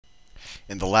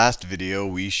In the last video,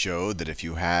 we showed that if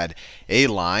you had a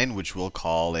line, which we'll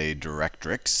call a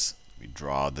directrix, we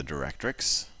draw the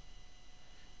directrix.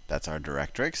 That's our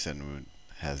directrix, and it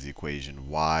has the equation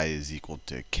y is equal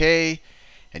to k.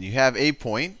 And you have a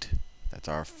point, that's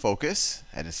our focus,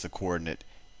 and it's the coordinate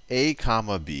a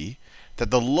comma b,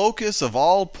 that the locus of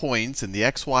all points in the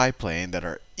xy plane that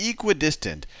are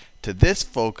equidistant to this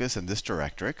focus and this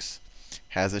directrix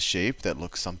has a shape that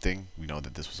looks something, we know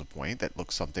that this was a point, that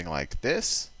looks something like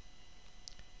this.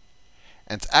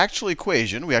 And its actual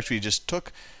equation, we actually just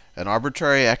took an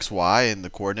arbitrary xy in the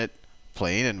coordinate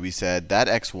plane, and we said that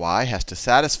xy has to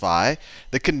satisfy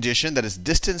the condition that its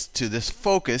distance to this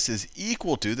focus is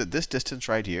equal to, that this distance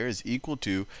right here is equal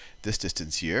to this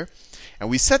distance here. And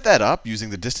we set that up using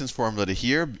the distance formula to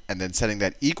here, and then setting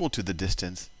that equal to the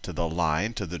distance to the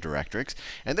line, to the directrix.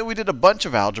 And then we did a bunch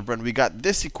of algebra, and we got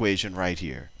this equation right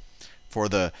here.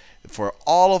 For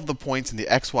all of the points in the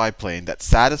xy plane that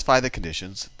satisfy the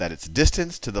conditions that its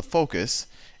distance to the focus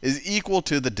is equal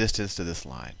to the distance to this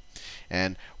line.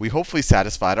 And we hopefully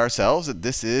satisfied ourselves that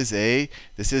this is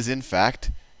in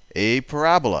fact a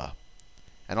parabola.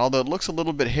 And although it looks a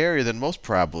little bit hairier than most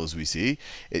parabolas we see,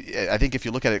 I think if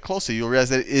you look at it closely, you'll realize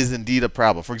that it is indeed a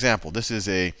parabola. For example, this is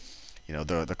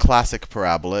the classic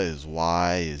parabola is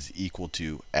y is equal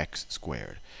to x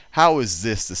squared. How is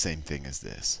this the same thing as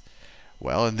this?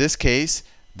 Well, in this case,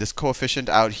 this coefficient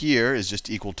out here is just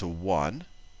equal to 1,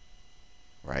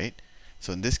 right?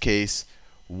 So in this case,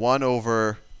 1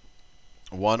 over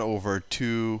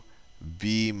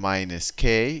 2b minus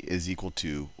k is equal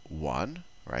to 1,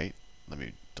 right? Let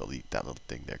me delete that little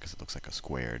thing there because it looks like a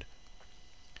squared.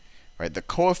 Right? The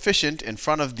coefficient in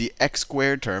front of the x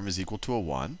squared term is equal to a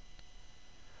 1.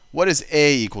 What is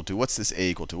a equal to? What's this a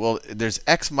equal to? Well, there's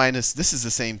x minus, this is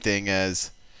the same thing as,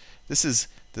 this is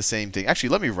the same thing. Actually,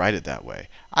 let me write it that way.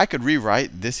 I could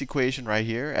rewrite this equation right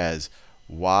here as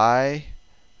y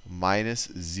minus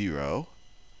 0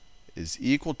 is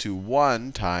equal to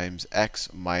 1 times x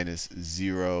minus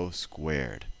 0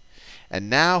 squared. And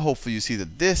now, hopefully, you see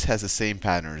that this has the same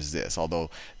pattern as this, although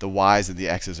the y's and the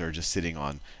x's are just sitting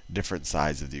on different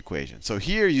sides of the equation. So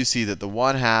here you see that the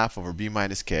 1/2 over b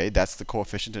minus k, that's the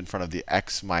coefficient in front of the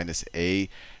x minus a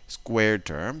squared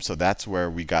term. So that's where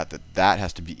we got that that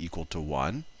has to be equal to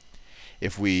 1.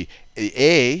 If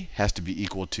a has to be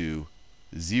equal to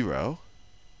 0,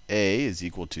 a is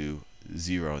equal to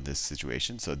 0 in this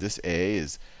situation. So this a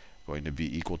is going to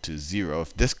be equal to 0.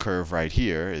 If this curve right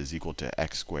here is equal to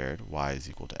x squared, y is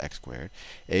equal to x squared,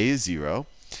 a is 0.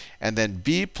 And then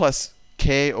b plus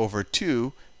k over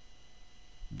 2,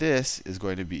 this is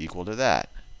going to be equal to that.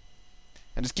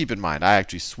 And just keep in mind, I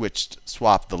actually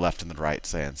swapped the left and the right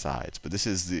hand sides. But this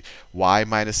is the y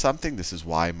minus something. This is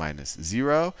y minus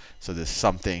 0. So this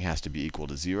something has to be equal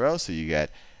to 0. So you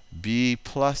get b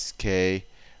plus k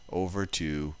over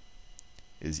 2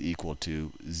 is equal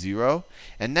to 0.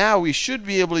 And now we should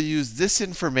be able to use this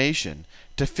information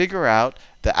to figure out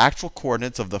the actual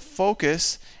coordinates of the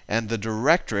focus and the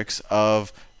directrix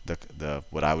of the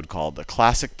what I would call the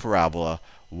classic parabola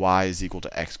y is equal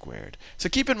to x squared. So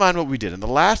keep in mind what we did. In the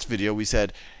last video, we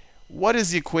said, what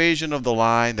is the equation of the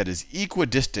line that is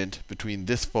equidistant between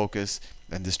this focus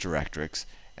and this directrix?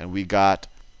 And we got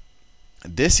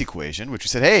this equation, which we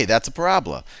said, hey, that's a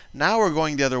parabola. Now we're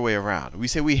going the other way around. We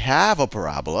say we have a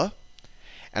parabola,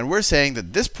 and we're saying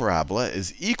that this parabola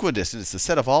is equidistant. It's the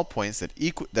set of all points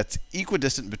that's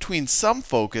equidistant between some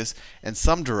focus and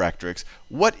some directrix.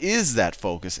 What is that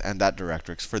focus and that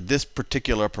directrix for this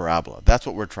particular parabola? That's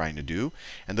what we're trying to do.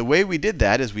 And the way we did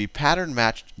that is we pattern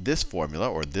matched this formula,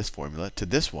 or this formula, to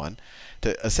this one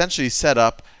to essentially set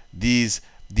up these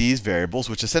variables,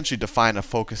 which essentially define a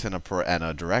focus and a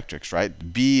directrix,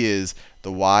 right? B is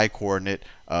the y coordinate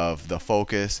of the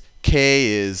focus. K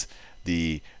is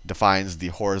defines the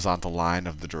horizontal line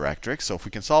of the directrix. So if we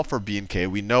can solve for b and k,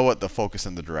 we know what the focus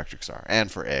and the directrix are.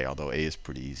 And for a, although a is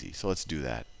pretty easy. So let's do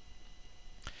that.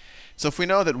 So if we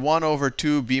know that 1 over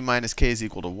 2 b minus k is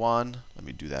equal to 1, let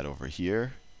me do that over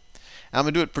here. And I'm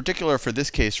going to do it particular for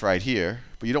this case right here,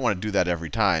 but you don't want to do that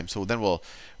every time. So then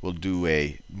we'll do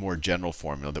a more general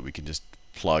formula that we can just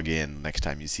plug in next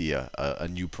time you see a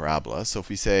new parabola. So if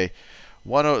we say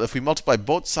if we multiply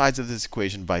both sides of this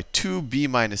equation by 2b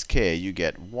minus k, you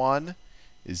get 1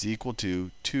 is equal to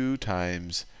 2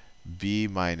 times b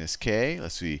minus k.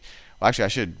 Let's see. Well,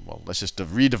 actually, let's just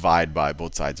redivide by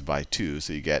both sides by 2.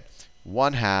 So you get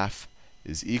 1/2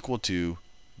 is equal to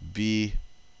b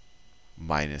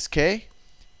minus k.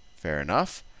 Fair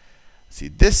enough. See,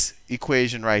 this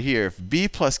equation right here, if b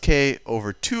plus k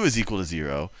over 2 is equal to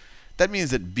 0, that means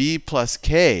that b plus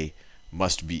k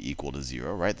must be equal to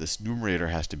 0, right? This numerator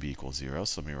has to be equal to 0,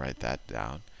 so let me write that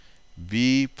down.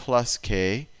 b plus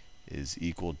k is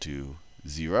equal to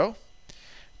 0.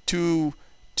 Two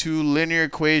linear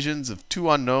equations of two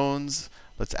unknowns.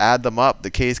 Let's add them up. The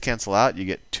k's cancel out. You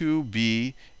get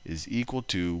 2b is equal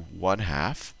to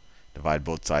 1/2. Divide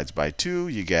both sides by 2.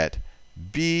 You get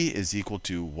b is equal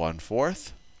to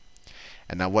 1/4.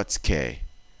 And now what's k?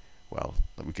 Well,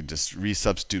 we could just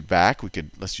resubstitute back.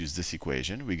 Let's use this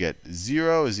equation. We get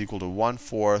 0 is equal to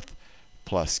 1/4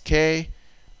 plus k.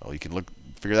 Well, you can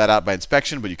figure that out by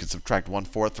inspection, but you can subtract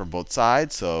 1/4 from both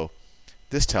sides. So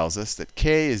this tells us that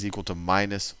k is equal to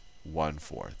minus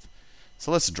 1/4.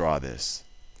 So let's draw this.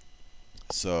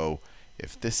 So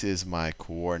if this is my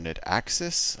coordinate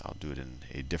axis, I'll do it in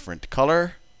a different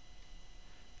color.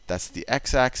 That's the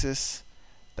x-axis.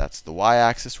 That's the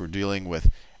y-axis. We're dealing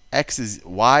with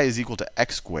y is equal to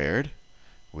x squared,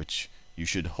 which you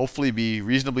should hopefully be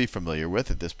reasonably familiar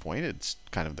with at this point. It's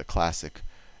kind of the classic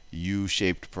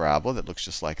U-shaped parabola that looks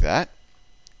just like that.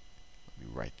 Let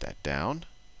me write that down.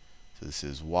 So this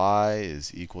is y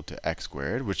is equal to x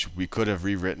squared, which we could have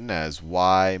rewritten as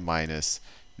y minus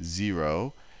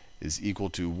 0 is equal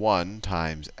to 1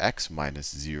 times x minus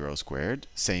 0 squared.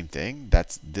 Same thing.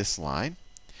 That's this line.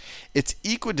 It's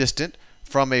equidistant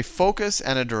from a focus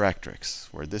and a directrix,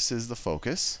 where this is the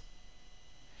focus.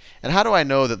 And how do I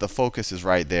know that the focus is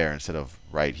right there instead of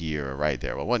right here or right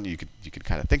there? Well, one, you could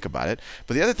kind of think about it.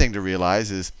 But the other thing to realize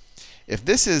is, if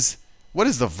this is, what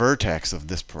is the vertex of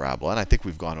this parabola? And I think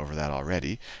we've gone over that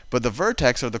already. But the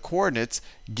vertex are the coordinates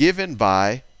given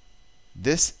by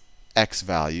this x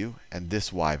value and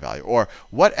this y value. Or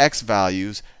what x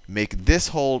values make this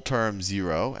whole term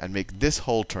 0 and make this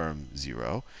whole term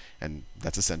 0. And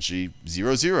that's essentially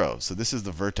 0, 0. So this is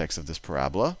the vertex of this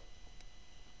parabola.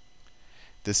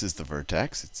 This is the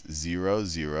vertex. It's 0,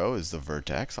 0 is the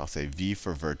vertex. I'll say v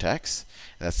for vertex.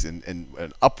 And that's in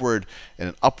an upward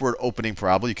opening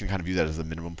parabola. You can kind of view that as the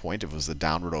minimum point. If it was a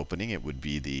downward opening, it would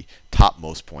be the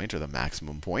topmost point or the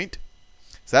maximum point.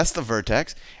 So that's the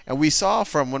vertex. And we saw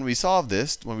from when we solved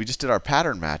this, when we just did our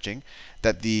pattern matching,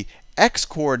 that the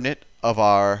x-coordinate of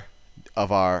our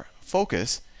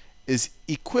focus is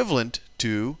equivalent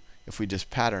to, if we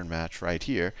just pattern match right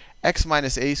here, x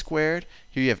minus a squared.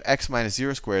 Here you have x minus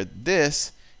 0 squared.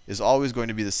 This is always going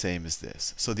to be the same as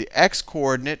this. So the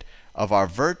x-coordinate of our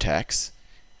vertex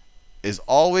is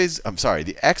always,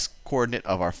 the x-coordinate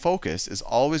of our focus is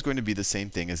always going to be the same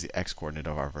thing as the x-coordinate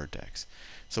of our vertex.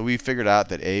 So we figured out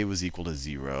that a was equal to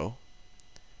 0.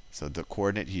 So the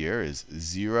coordinate here is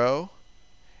 0.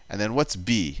 And then what's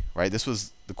b, right? This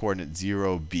was the coordinate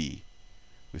 0, b.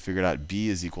 We figured out b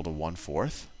is equal to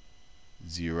 1/4.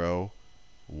 0,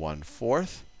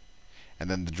 1/4. And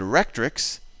then the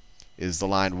directrix is the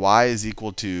line y is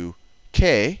equal to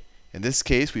k. In this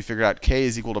case, we figured out k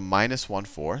is equal to minus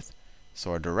 1/4.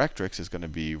 So our directrix is going to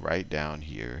be right down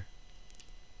here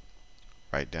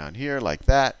like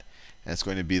that. And it's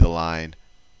going to be the line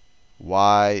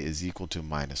y is equal to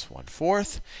minus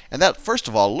 1/4. And that, first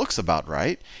of all, looks about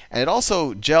right. And it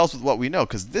also gels with what we know,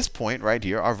 because this point right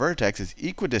here, our vertex, is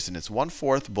equidistant. It's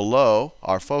 1/4 below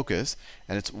our focus,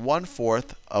 and it's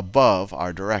 1/4 above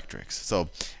our directrix. So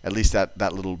at least that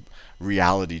little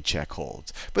reality check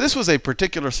holds. But this was a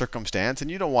particular circumstance, and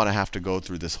you don't want to have to go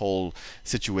through this whole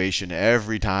situation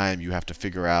every time you have to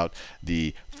figure out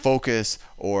the focus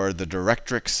or the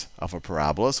directrix of a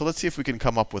parabola. So let's see if we can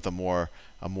come up with a more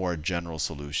general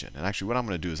solution. And actually, what I'm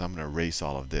going to do is I'm going to erase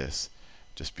all of this,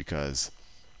 just because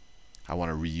I want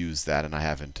to reuse that, and I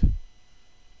haven't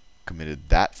committed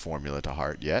that formula to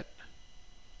heart yet.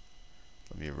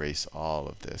 Let me erase all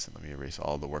of this, and let me erase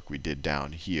all the work we did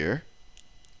down here.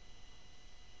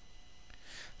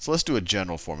 So let's do a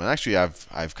general formula. Actually,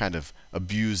 I've kind of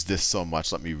abused this so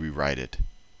much. Let me rewrite it.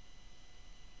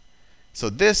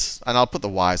 So this, and I'll put the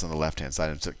y's on the left-hand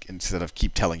side instead of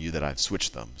keep telling you that I've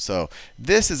switched them. So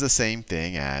this is the same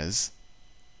thing as,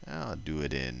 I'll do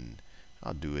it in,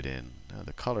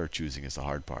 the color choosing is the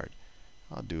hard part.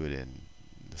 I'll do it in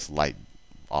this light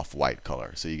off-white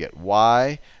color. So you get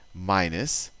y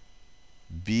minus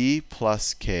b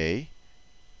plus k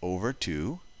over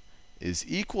 2 is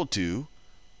equal to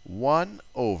 1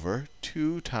 over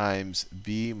 2 times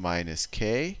b minus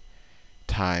k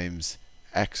times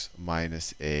x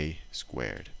minus a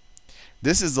squared.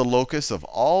 This is the locus of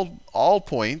all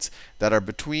points that are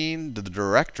between the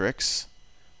directrix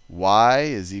y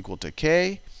is equal to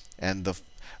k and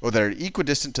or that are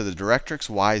equidistant to the directrix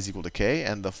y is equal to k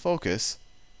and the focus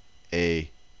a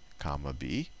comma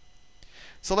b.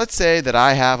 So let's say that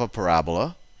I have a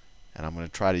parabola, and I'm going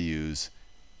to try to use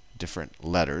different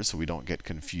letters so we don't get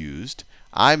confused.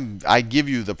 I give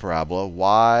you the parabola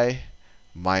y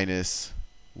minus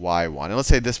y1. And let's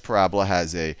say this parabola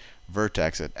has a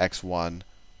vertex at x1,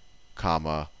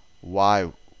 comma,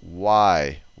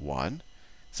 y1.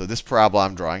 So this parabola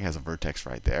I'm drawing has a vertex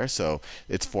right there. So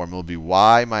its formula will be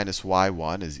y minus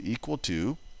y1 is equal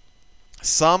to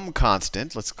some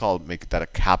constant. Let's make that a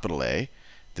capital A.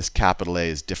 This capital A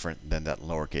is different than that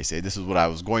lowercase a. This is what I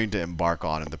was going to embark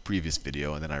on in the previous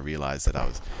video, and then I realized that I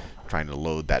was trying to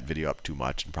load that video up too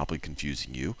much and probably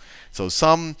confusing you. So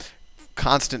some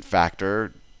constant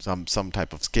factor, some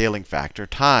type of scaling factor,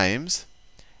 times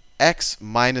x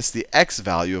minus the x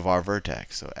value of our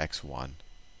vertex. So x1,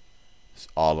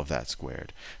 all of that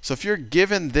squared. So if you're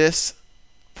given this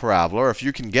parabola, or if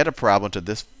you can get a parabola into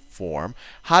this form,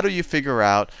 how do you figure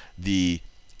out the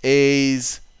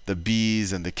a's, the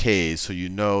b's, and the k's so you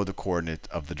know the coordinate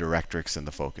of the directrix and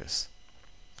the focus?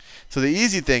 So the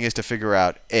easy thing is to figure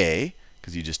out a,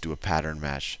 because you just do a pattern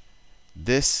match.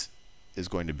 This is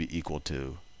going to be equal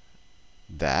to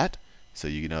that. So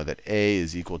you know that a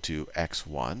is equal to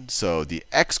x1. So the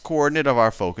x coordinate of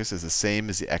our focus is the same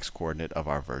as the x coordinate of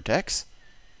our vertex.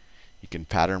 You can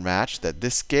pattern match that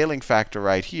this scaling factor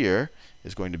right here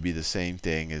is going to be the same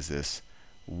thing as this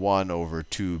 1 over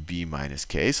 2b minus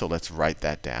k. So let's write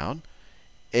that down.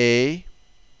 A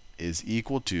is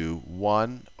equal to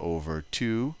 1 over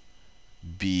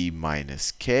 2b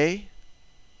minus k.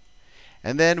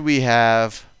 And then we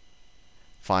have,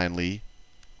 finally,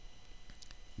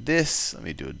 this. Let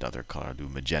me do another color. I'll do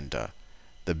magenta.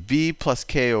 The b plus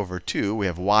k over 2, we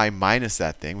have y minus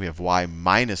that thing. We have y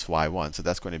minus y1. So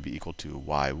that's going to be equal to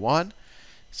y1.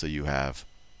 So you have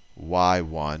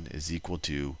y1 is equal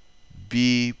to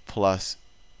b plus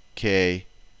k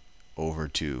over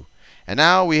 2. And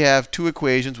now we have two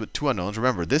equations with two unknowns.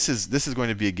 Remember, this is going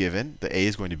to be a given. The a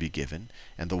is going to be given.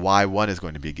 And the y1 is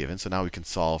going to be given. So now we can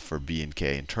solve for b and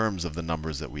k in terms of the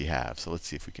numbers that we have. So let's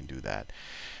see if we can do that.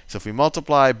 So if we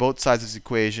multiply both sides of this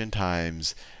equation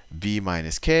times b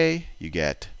minus k, you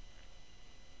get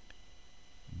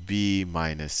b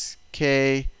minus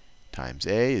k times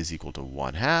a is equal to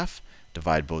 1/2.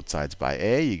 Divide both sides by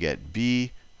a, you get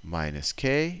b minus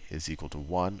k is equal to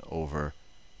 1 over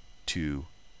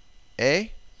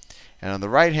 2a. And on the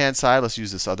right-hand side, let's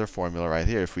use this other formula right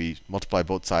here. If we multiply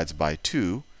both sides by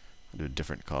 2, I'll do a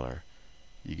different color.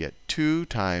 You get 2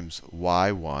 times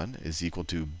y1 is equal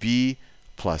to b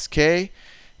plus k.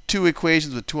 Two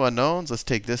equations with two unknowns. Let's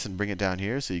take this and bring it down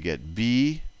here. So you get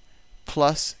b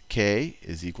plus k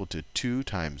is equal to 2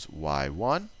 times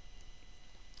y1.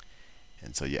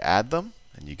 And so you add them,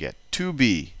 and you get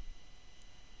 2b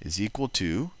is equal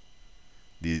to,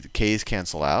 the k's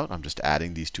cancel out. I'm just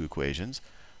adding these two equations.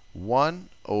 1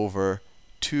 over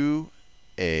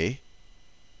 2a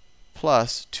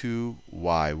plus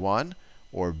 2y1,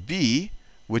 or b,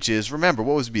 which is, remember,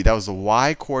 what was b? That was the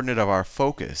y coordinate of our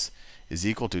focus, is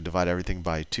equal to, divide everything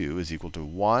by 2, is equal to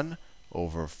 1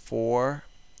 over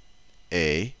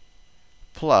 4a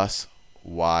plus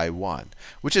y1,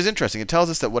 which is interesting. It tells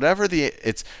us that whatever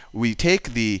we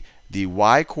take the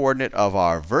y coordinate of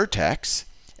our vertex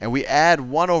and we add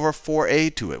 1 over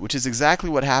 4a to it, which is exactly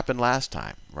what happened last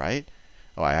time, right?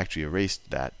 Oh, I actually erased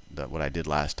what I did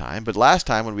last time. But last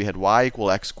time when we had y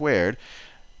equal x squared,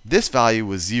 this value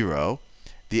was 0.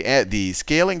 The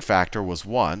scaling factor was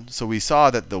 1. So we saw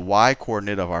that the y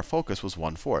coordinate of our focus was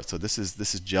 1/4. So this is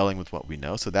gelling with what we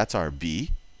know. So that's our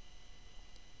b.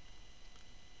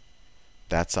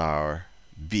 That's our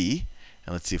b.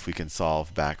 And let's see if we can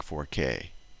solve back for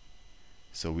k.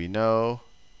 So we know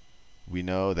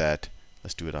that,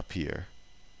 let's do it up here.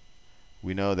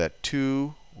 We know that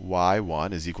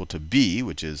 2y1 is equal to b,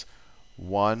 which is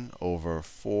 1 over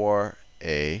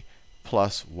 4a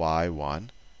plus y1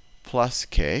 plus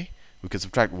k. We could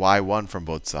subtract y1 from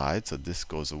both sides, so this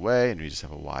goes away, and we just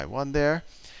have a y1 there.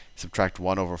 Subtract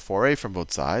 1 over 4a from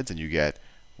both sides, and you get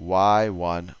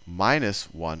y1 minus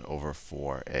 1 over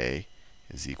 4a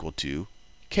is equal to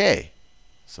k.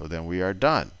 So then we are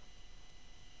done.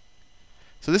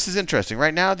 So this is interesting.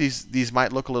 Right now, these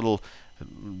might look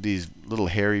these little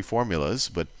hairy formulas,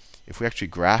 but if we actually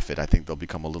graph it, I think they'll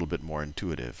become a little bit more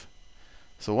intuitive.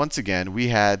 So once again, we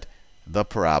had the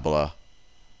parabola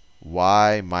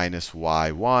y minus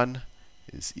y1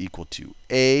 is equal to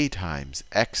a times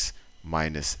x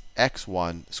minus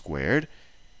x1 squared.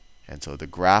 And so the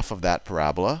graph of that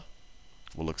parabola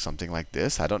will look something like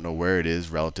this. I don't know where it is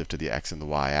relative to the x and the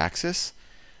y axis,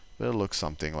 but it'll look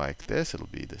something like this. It'll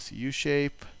be this U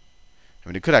shape. I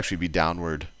mean, it could actually be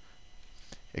downward.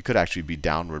 It could actually be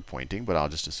downward pointing, but I'll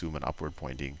just assume an upward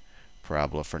pointing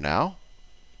parabola for now.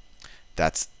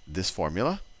 That's this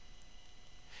formula.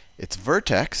 its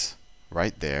vertex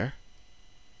right there,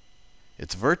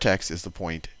 its vertex is the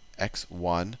point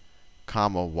x1,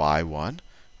 comma y1.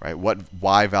 Right? What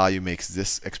y value makes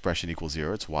this expression equal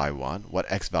 0? It's y1. What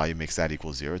x value makes that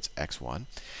equal 0? It's x1.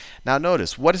 Now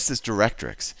notice, what is this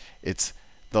directrix? It's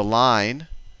the line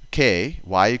k,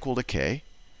 y equal to k,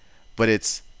 but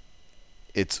it's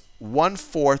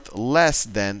 1/4 less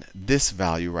than this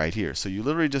value right here. So you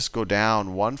literally just go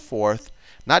down 1/4,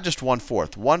 not just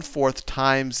 1/4, 1/4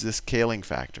 times this scaling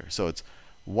factor. So it's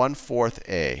 1/4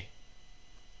 a.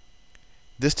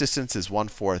 This distance is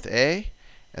 1/4 a.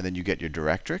 And then you get your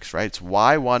directrix, right? It's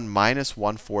y1 minus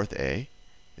 1/4 a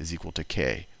is equal to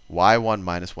k. y1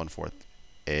 minus 1/4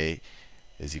 a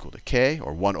is equal to k,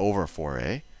 or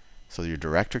 1/4a. So your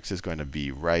directrix is going to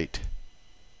be right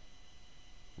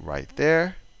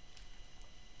there.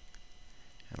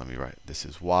 And let me write, this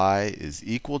is y is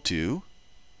equal to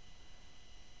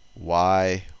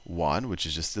y1, which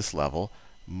is just this level,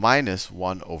 minus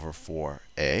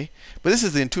 1/4a. But this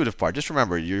is the intuitive part. Just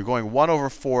remember, you're going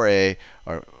 1/4a,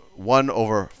 or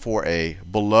 1/4a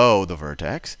below the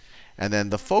vertex. And then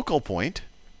the focal point,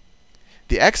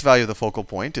 the x value of the focal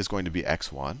point is going to be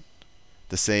x1,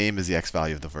 the same as the x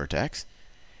value of the vertex.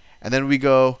 And then we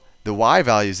go, the y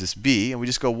value is this b, and we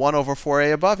just go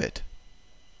 1/4a above it,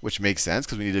 which makes sense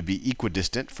because we need to be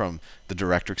equidistant from the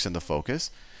directrix and the focus.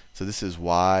 So this is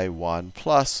y1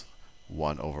 plus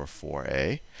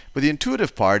 1/4a. But the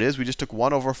intuitive part is we just took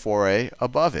 1/4a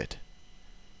above it,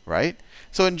 right?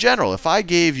 So in general, if I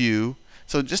gave you,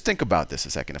 so just think about this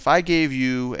a second. If I gave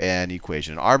you an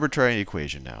equation, an arbitrary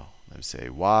equation now, let's say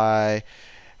y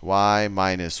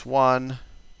minus 1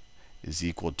 is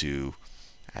equal to,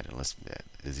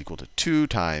 is equal to 2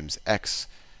 times x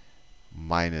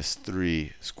minus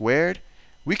 3 squared.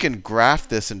 We can graph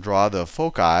this and draw the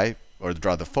foci, or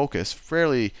draw the focus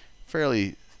fairly,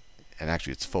 and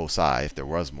actually it's foci if there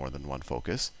was more than one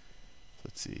focus.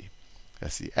 Let's see.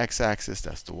 That's the x-axis,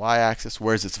 that's the y-axis.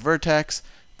 Where's its vertex?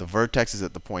 The vertex is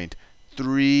at the point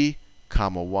 3,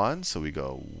 comma 1. So we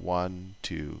go 1,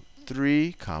 2,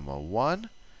 3, comma 1.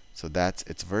 So that's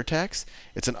its vertex.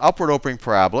 It's an upward opening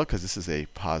parabola because this is a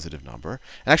positive number.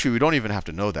 And actually, we don't even have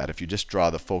to know that. If you just draw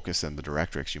the focus and the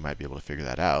directrix, you might be able to figure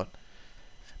that out.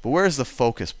 But where is the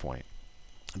focus point?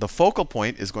 The focal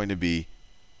point is going to be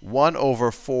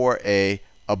 1/4a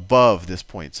above this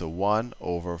point. So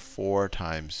 1/4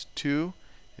 times 2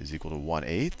 is equal to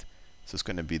 1/8. So it's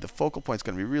going to be, the focal point is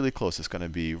going to be really close. It's going to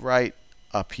be right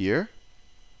up here.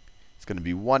 It's going to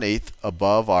be 1/8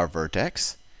 above our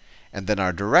vertex. And then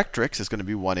our directrix is going to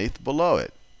be 1/8 below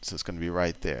it. So it's going to be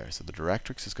right there. So the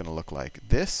directrix is going to look like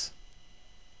this.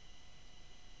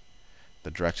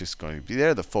 The directrix is going to be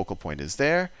there. The focal point is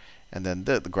there. And then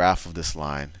the graph of this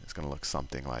line is going to look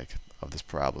something like, of this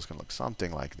parabola is going to look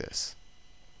something like this.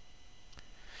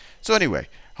 So anyway,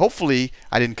 hopefully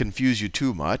I didn't confuse you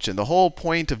too much. And the whole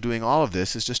point of doing all of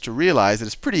this is just to realize that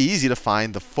it's pretty easy to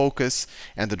find the focus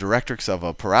and the directrix of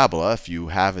a parabola if you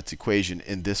have its equation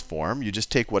in this form. You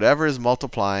just take whatever is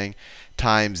multiplying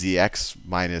times the x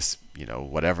minus,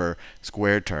 whatever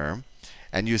squared term.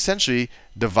 And you essentially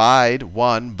divide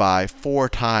 1 by 4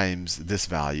 times this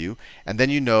value. And then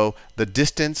you know the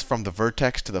distance from the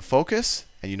vertex to the focus.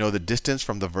 And you know the distance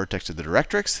from the vertex to the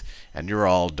directrix. And you're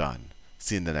all done.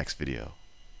 See you in the next video.